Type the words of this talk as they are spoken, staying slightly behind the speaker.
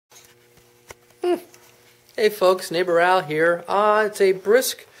Hey folks, Neighbor Al here. It's a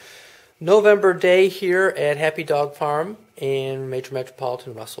brisk November day here at Happy Dog Farm in major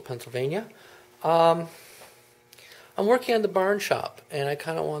metropolitan Russell, Pennsylvania. I'm working on the barn shop, and I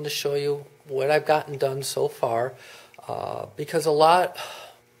kind of wanted to show you what I've gotten done so far, because a lot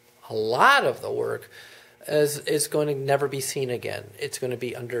of the work is going to never be seen again. It's going to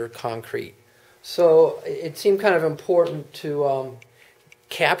be under concrete. So it seemed kind of important to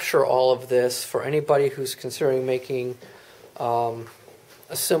capture all of this for anybody who's considering making a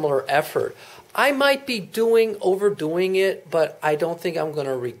similar effort. I might be overdoing it, but I don't think I'm going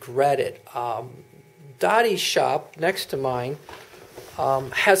to regret it. Dottie's shop next to mine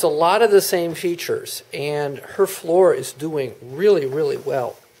has a lot of the same features, and her floor is doing really, really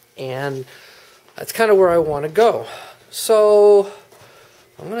well. And that's kind of where I want to go. So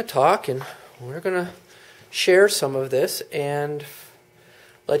I'm going to talk, and we're going to share some of this and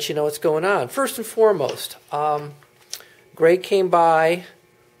let you know what's going on. First and foremost, Greg came by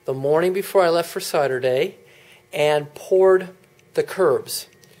the morning before I left for Cider Day and poured the curbs.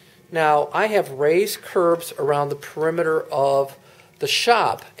 Now, I have raised curbs around the perimeter of the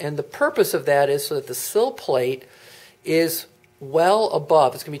shop, and the purpose of that is so that the sill plate is well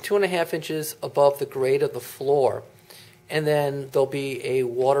above. It's going to be 2.5 inches above the grade of the floor. And then there'll be a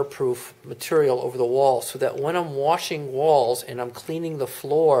waterproof material over the wall so that when I'm washing walls and I'm cleaning the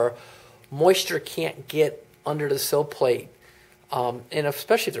floor, moisture can't get under the sill plate. And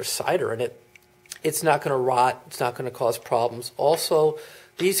especially if there's cider in it, it's not going to rot. It's not going to cause problems. Also,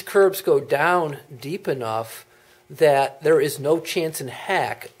 these curbs go down deep enough that there is no chance in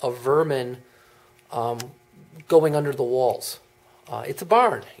heck of vermin going under the walls. It's a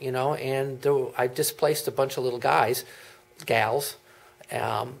barn, you know, and I displaced a bunch of little gals.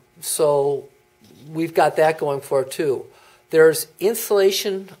 So we've got that going for it too. There's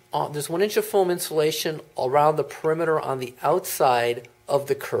insulation, there's 1 inch of foam insulation around the perimeter on the outside of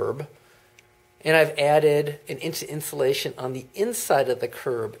the curb. And I've added 1 inch of insulation on the inside of the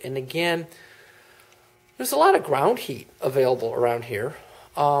curb. And again, there's a lot of ground heat available around here.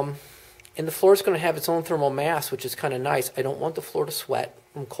 And the floor is going to have its own thermal mass, which is kind of nice. I don't want the floor to sweat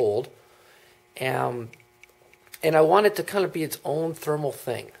from cold. And I want it to kind of be its own thermal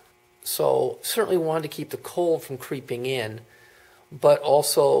thing. So certainly wanted to keep the cold from creeping in, but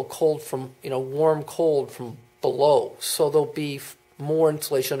also cold from, warm cold from below. So there'll be more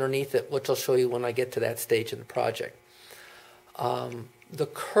insulation underneath it, which I'll show you when I get to that stage of the project. The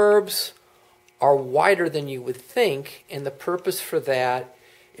curbs are wider than you would think, and the purpose for that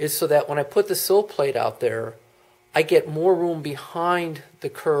is so that when I put the sill plate out there, I get more room behind the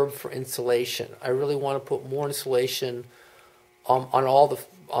curb for insulation. I really want to put more insulation on all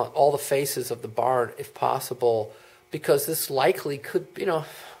the faces of the barn if possible, because this likely could,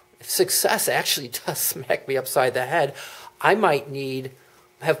 if success actually does smack me upside the head, I might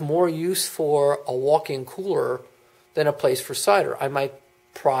have more use for a walk-in cooler than a place for cider. I might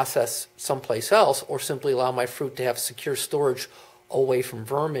process someplace else or simply allow my fruit to have secure storage away from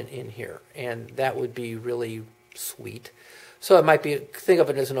vermin in here, and that would be really sweet. So it might be, think of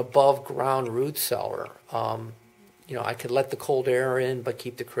it as an above ground root cellar. I could let the cold air in but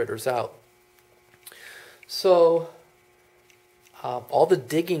keep the critters out. So all the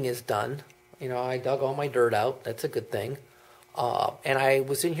digging is done. I dug all my dirt out. That's a good thing. And I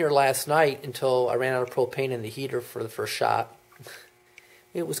was in here last night until I ran out of propane in the heater for the first shot.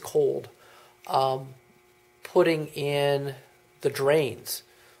 It was cold. Putting in the drains,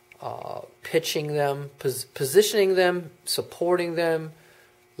 pitching them, positioning them, supporting them,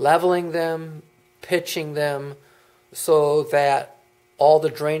 leveling them, pitching them, so that all the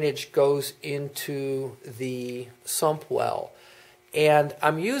drainage goes into the sump well. And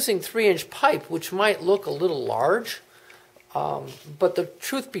I'm using 3-inch pipe, which might look a little large, but the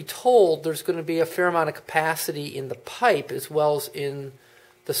truth be told, there's going to be a fair amount of capacity in the pipe as well as in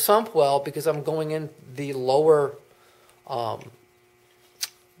the sump well, because I'm going in the lower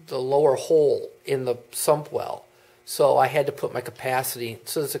hole in the sump well. So I had to put my capacity.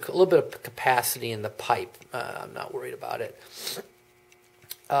 So there's a little bit of capacity in the pipe. I'm not worried about it.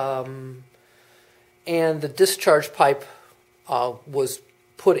 And the discharge pipe was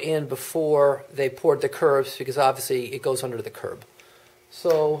put in before they poured the curbs, because obviously it goes under the curb.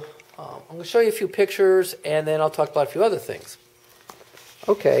 So I'm going to show you a few pictures, and then I'll talk about a few other things.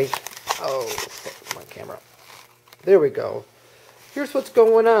 Okay. Oh, my camera. There we go. Here's what's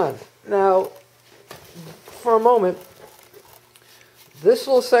going on. Now, for a moment, this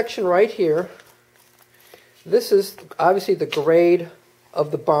little section right here, this is obviously the grade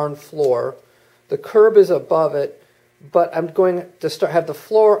of the barn floor. The curb is above it, but I'm going to have the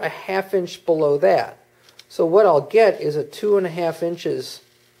floor a 1/2 inch below that. So what I'll get is a 2.5 inches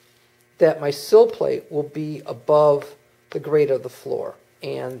that my sill plate will be above the grade of the floor.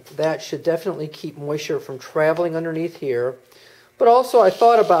 And that should definitely keep moisture from traveling underneath here. But also I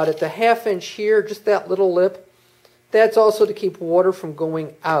thought about it, the 1/2 inch here, just that little lip, that's also to keep water from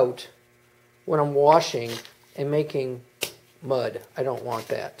going out when I'm washing and making mud. I don't want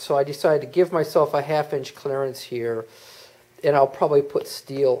that. So I decided to give myself a 1/2 inch clearance here, and I'll probably put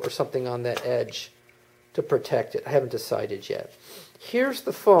steel or something on that edge to protect it. I haven't decided yet. Here's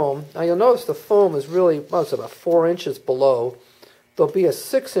the foam. Now you'll notice the foam is really, well, it's about 4 inches below. There'll be a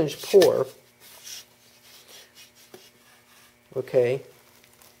 6-inch pour. Okay,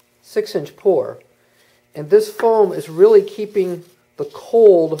 6-inch pour. And this foam is really keeping the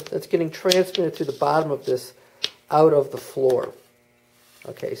cold that's getting transmitted through the bottom of this out of the floor.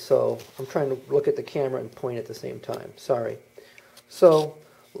 Okay, so I'm trying to look at the camera and point at the same time. Sorry. So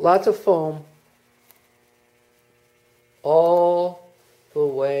lots of foam all the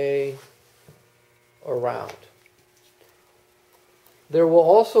way around. There will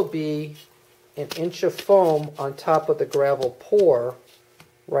also be an inch of foam on top of the gravel pour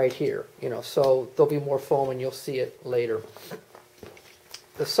right here. So there'll be more foam and you'll see it later.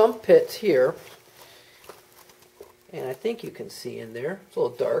 The sump pits here, and I think you can see in there, it's a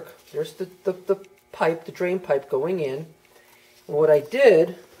little dark. There's the pipe, the drain pipe going in. And what I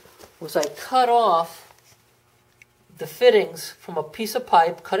did was I cut off the fittings from a piece of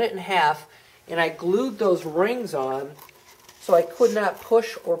pipe, cut it in half, and I glued those rings on so I could not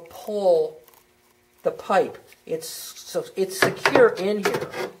push or pull the pipe. It's secure in here,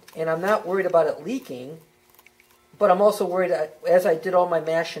 and I'm not worried about it leaking, but I'm also worried that as I did all my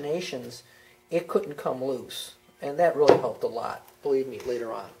machinations, it couldn't come loose, and that really helped a lot, believe me,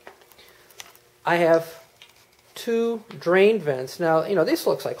 later on. I have 2 drain vents. Now, this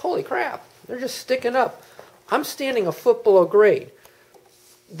looks like, holy crap, they're just sticking up. I'm standing a foot below grade.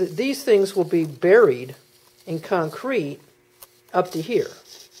 These things will be buried in concrete up to here.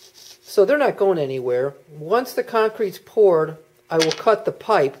 So they're not going anywhere. Once the concrete's poured, I will cut the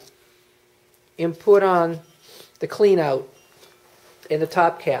pipe and put on the clean out and the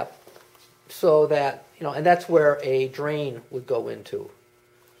top cap so that, and that's where a drain would go into.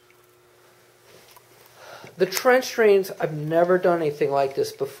 The trench drains, I've never done anything like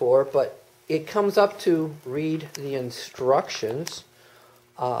this before, but it comes up to read the instructions.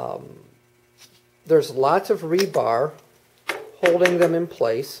 There's lots of rebar holding them in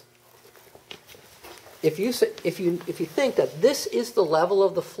place. If you think that this is the level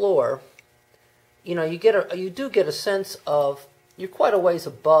of the floor, you do get a sense of you're quite a ways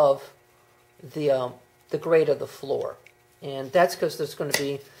above the grade of the floor, and that's because there's going to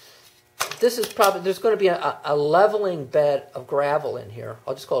be a leveling bed of gravel in here.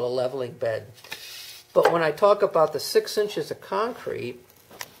 I'll just call it a leveling bed. But when I talk about the 6 inches of concrete,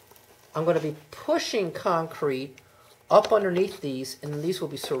 I'm going to be pushing concrete up underneath these, and these will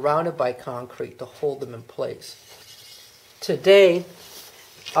be surrounded by concrete to hold them in place. Today,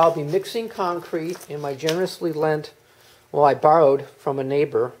 I'll be mixing concrete in my generously lent, well, I borrowed from a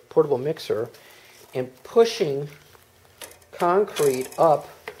neighbor, portable mixer, and pushing concrete up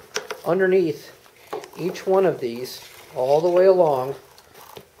underneath each one of these all the way along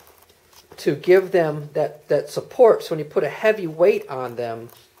to give them that support. So when you put a heavy weight on them,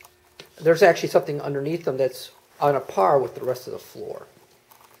 there's actually something underneath them that's on a par with the rest of the floor.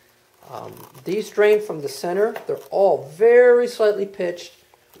 These drain from the center. They're all very slightly pitched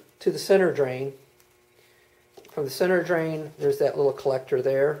to the center drain. From the center drain, there's that little collector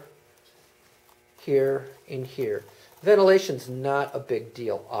there, here, and here. Ventilation's not a big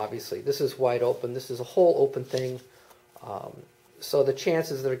deal, obviously. This is wide open. This is a whole open thing. So the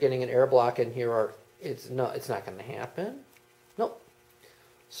chances that are getting an air block in here it's not going to happen. Nope.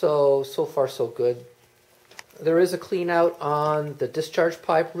 So far so good. There is a clean out on the discharge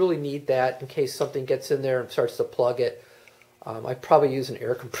pipe. Really need that in case something gets in there and starts to plug it. I'd probably use an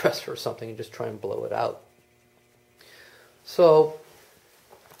air compressor or something and just try and blow it out. So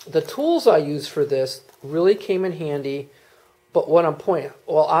the tools I use for this really came in handy, but what I'm pointing,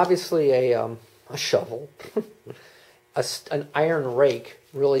 well, obviously a shovel, an iron rake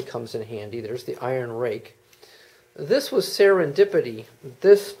really comes in handy. There's the iron rake. This was serendipity.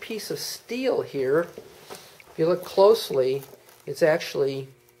 This piece of steel here, if you look closely, it's actually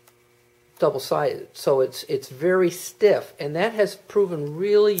double-sided, so it's very stiff, and that has proven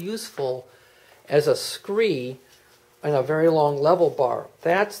really useful as a scree and a very long level bar.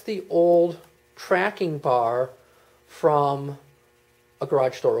 That's the old tracking bar from a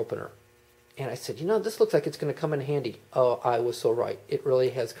garage door opener. And I said, you know, this looks like it's going to come in handy. Oh, I was so right. It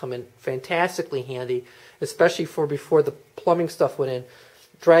really has come in fantastically handy, especially for before the plumbing stuff went in,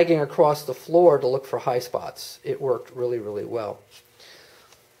 dragging across the floor to look for high spots. It worked really, really well.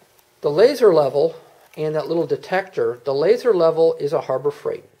 The laser level and that little detector, the laser level is a Harbor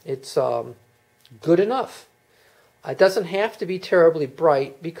Freight. It's good enough. It doesn't have to be terribly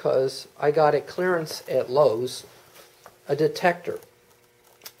bright because I got at clearance at Lowe's a detector.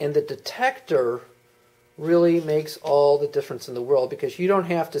 And the detector really makes all the difference in the world because you don't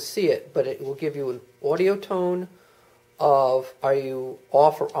have to see it, but it will give you an audio tone of are you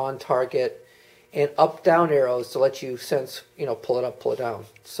off or on target, and up-down arrows to let you sense, you know, pull it up, pull it down.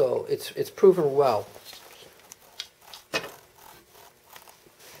 So it's proven well.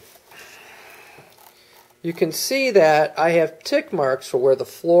 You can see that I have tick marks for where the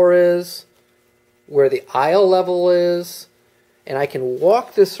floor is, where the aisle level is, and I can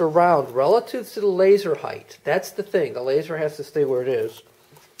walk this around relative to the laser height. That's the thing. The laser has to stay where it is.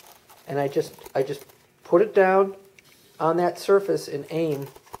 And I just put it down on that surface and aim,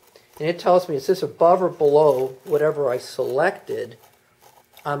 and it tells me is this above or below whatever I selected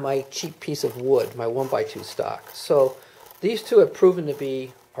on my cheap piece of wood, my 1x2 stock. So these two have proven to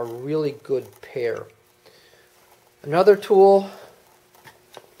be a really good pair. Another tool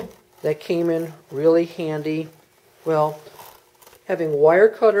that came in really handy, well, having wire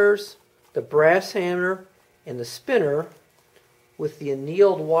cutters, the brass hammer, and the spinner with the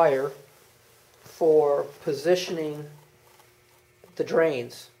annealed wire for positioning the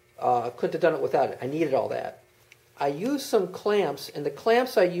drains. Couldn't have done it without it. I needed all that. I used some clamps, and the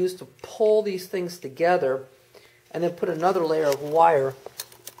clamps I used to pull these things together and then put another layer of wire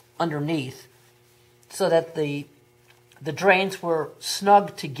underneath so that the drains were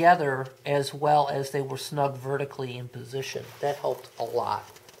snug together as well as they were snug vertically in position. That helped a lot.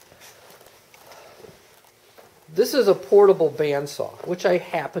 This is a portable bandsaw, which I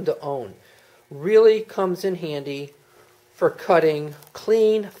happen to own. Really comes in handy for cutting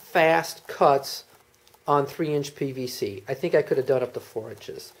clean, fast cuts on 3-inch PVC. I think I could have done up to 4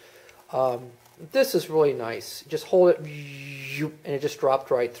 inches. This is really nice. Just hold it, and it just dropped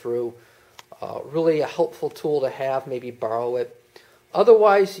right through. Really a helpful tool to have, maybe borrow it.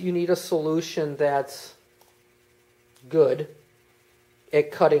 Otherwise, you need a solution that's good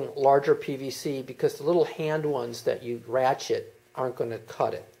at cutting larger PVC because the little hand ones that you ratchet aren't going to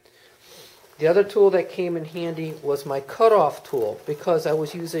cut it. The other tool that came in handy was my cutoff tool because I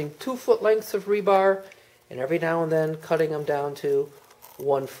was using 2-foot lengths of rebar and every now and then cutting them down to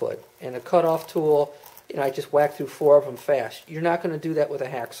 1 foot. And a cutoff tool, you know, I just whacked through 4 of them fast. You're not going to do that with a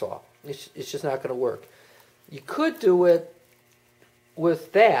hacksaw. It's just not going to work. You could do it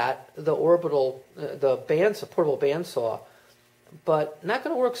with that, the portable bandsaw, but not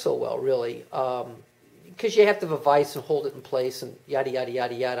going to work so well, really, because you have to have a vise and hold it in place and yada, yada,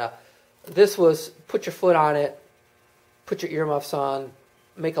 yada, yada. This was put your foot on it, put your earmuffs on,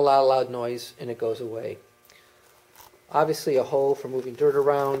 make a loud noise, and it goes away. Obviously, a hoe for moving dirt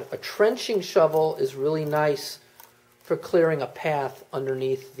around. A trenching shovel is really nice for clearing a path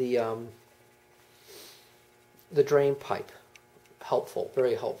underneath the drain pipe. Helpful,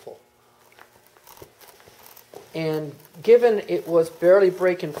 very helpful. And given it was barely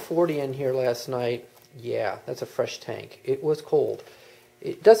breaking 40 in here last night, yeah, that's a fresh tank. It was cold.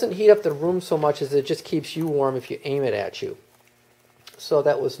 It doesn't heat up the room so much as it just keeps you warm if you aim it at you. So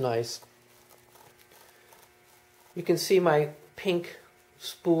that was nice. You can see my pink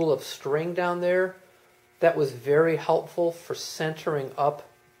spool of string down there. That was very helpful for centering up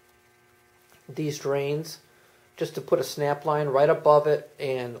these drains, just to put a snap line right above it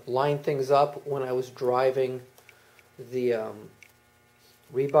and line things up when I was driving the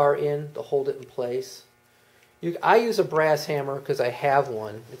rebar in to hold it in place. I use a brass hammer because I have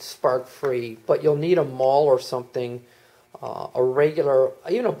one. It's spark free, but you'll need a maul or something. A regular,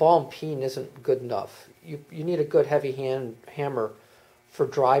 even a ball and peen isn't good enough. You need a good heavy hammer for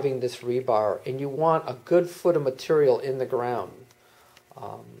driving this rebar, and you want a good foot of material in the ground.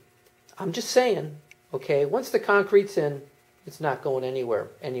 I'm just saying, okay, once the concrete's in, it's not going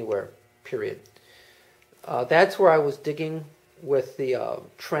anywhere, period. That's where I was digging with the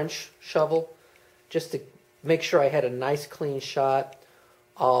trench shovel, just to make sure I had a nice clean shot.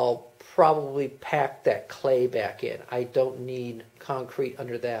 I'll probably pack that clay back in. I don't need concrete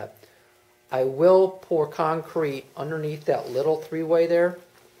under that. I will pour concrete underneath that little 3-way there,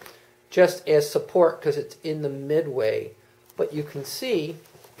 just as support because it's in the midway. But you can see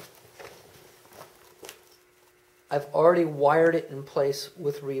I've already wired it in place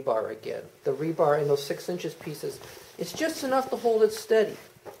with rebar again. The rebar in those 6 inches pieces, it's just enough to hold it steady.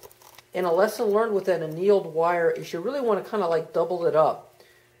 And a lesson learned with that annealed wire is you really want to kind of like double it up,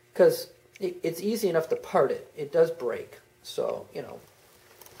 because it's easy enough to part it. It does break. So, you know,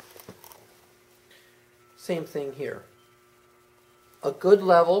 same thing here. A good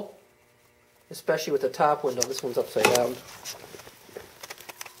level, especially with the top window. This one's upside down.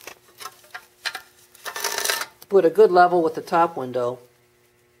 But a good level with the top window,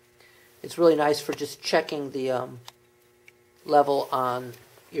 it's really nice for just checking the level on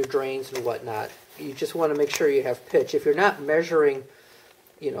your drains and whatnot. You just want to make sure you have pitch. If you're not measuring,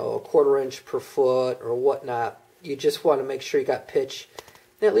 you know, a 1/4 inch per foot or whatnot, you just want to make sure you got pitch,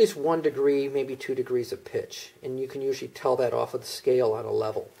 at least 1 degree, maybe 2 degrees of pitch. And you can usually tell that off of the scale on a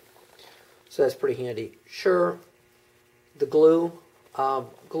level. So that's pretty handy. Sure, the glue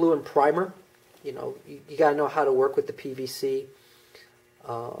and primer, you know, you got to know how to work with the PVC.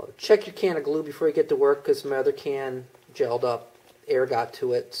 Check your can of glue before you get to work, because my other can gelled up, air got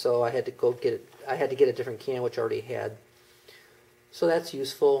to it, so I had to go get it. I had to get a different can, which I already had. So that's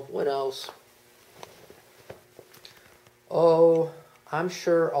useful. What else? Oh, I'm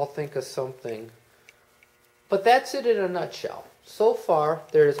sure I'll think of something. But that's it in a nutshell. So far,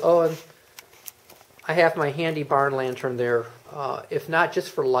 there's, oh, and I have my handy barn lantern there. If not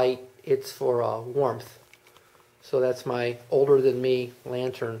just for light, it's for warmth. So that's my older than me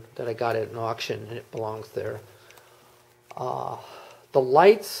lantern that I got at an auction, and it belongs there. The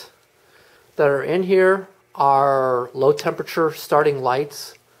lights that are in here are low temperature starting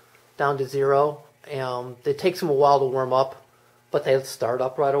lights down to 0. It takes them a while to warm up, but they start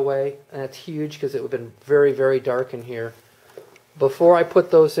up right away, and it's huge because it would have been very, very dark in here. Before I put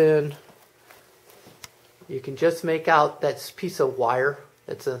those in, you can just make out that piece of wire.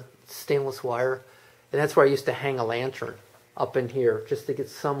 It's a stainless wire, and that's where I used to hang a lantern, up in here, just to get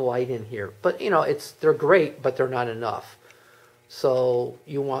some light in here. But you know, they're great, but they're not enough. So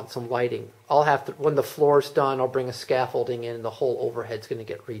you want some lighting. I'll have to, when the floor's done, I'll bring a scaffolding in, and the whole overhead's going to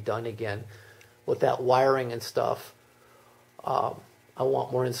get redone again with that wiring and stuff. I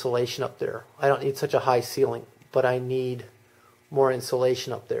want more insulation up there. I don't need such a high ceiling, but I need more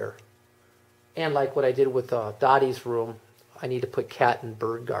insulation up there. And like what I did with Dottie's room, I need to put cat and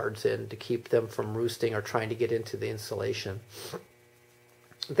bird guards in to keep them from roosting or trying to get into the insulation.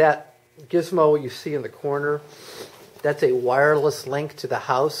 That gizmo you see in the corner, that's a wireless link to the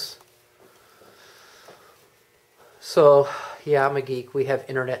house. So, yeah, I'm a geek. We have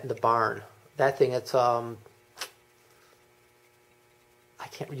internet in the barn. That thing, it's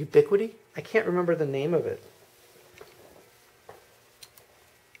Ubiquity? I can't remember the name of it.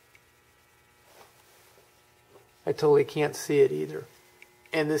 I totally can't see it either.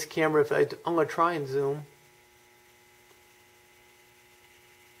 And this camera, I'm going to try and zoom.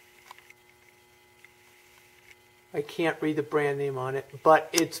 I can't read the brand name on it, but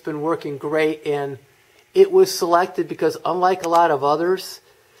it's been working great, and it was selected because unlike a lot of others,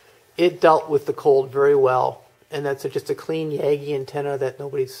 it dealt with the cold very well. And that's just a clean Yagi antenna that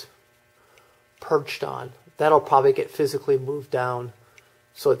nobody's perched on. That'll probably get physically moved down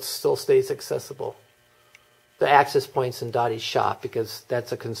so it still stays accessible. The access point's in Dottie's shop because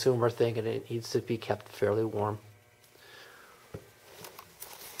that's a consumer thing and it needs to be kept fairly warm.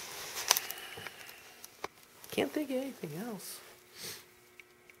 Can't think of anything else.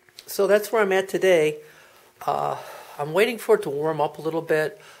 So that's where I'm at today. I'm waiting for it to warm up a little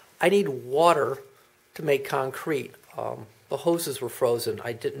bit. I need water to make concrete. The hoses were frozen.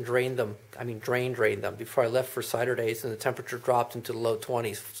 I didn't drain them. I mean, drain them before I left for Cider Days, and the temperature dropped into the low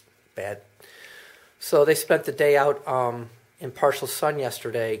 20s. Bad. So they spent the day out in partial sun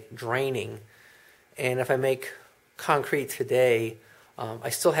yesterday draining. And if I make concrete today, I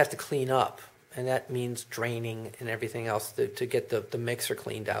still have to clean up. And that means draining and everything else to get the mixer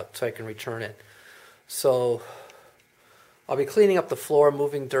cleaned out so I can return it. So I'll be cleaning up the floor,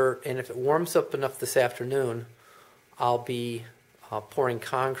 moving dirt, and if it warms up enough this afternoon, I'll be pouring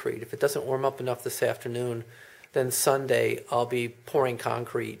concrete. If it doesn't warm up enough this afternoon, then Sunday I'll be pouring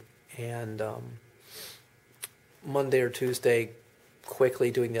concrete, and Monday or Tuesday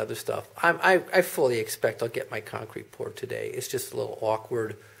quickly doing the other stuff. I fully expect I'll get my concrete poured today. It's just a little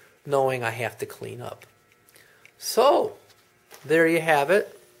awkward knowing I have to clean up. So, there you have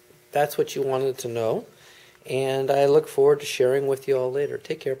it. That's what you wanted to know. And I look forward to sharing with you all later.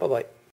 Take care. Bye-bye.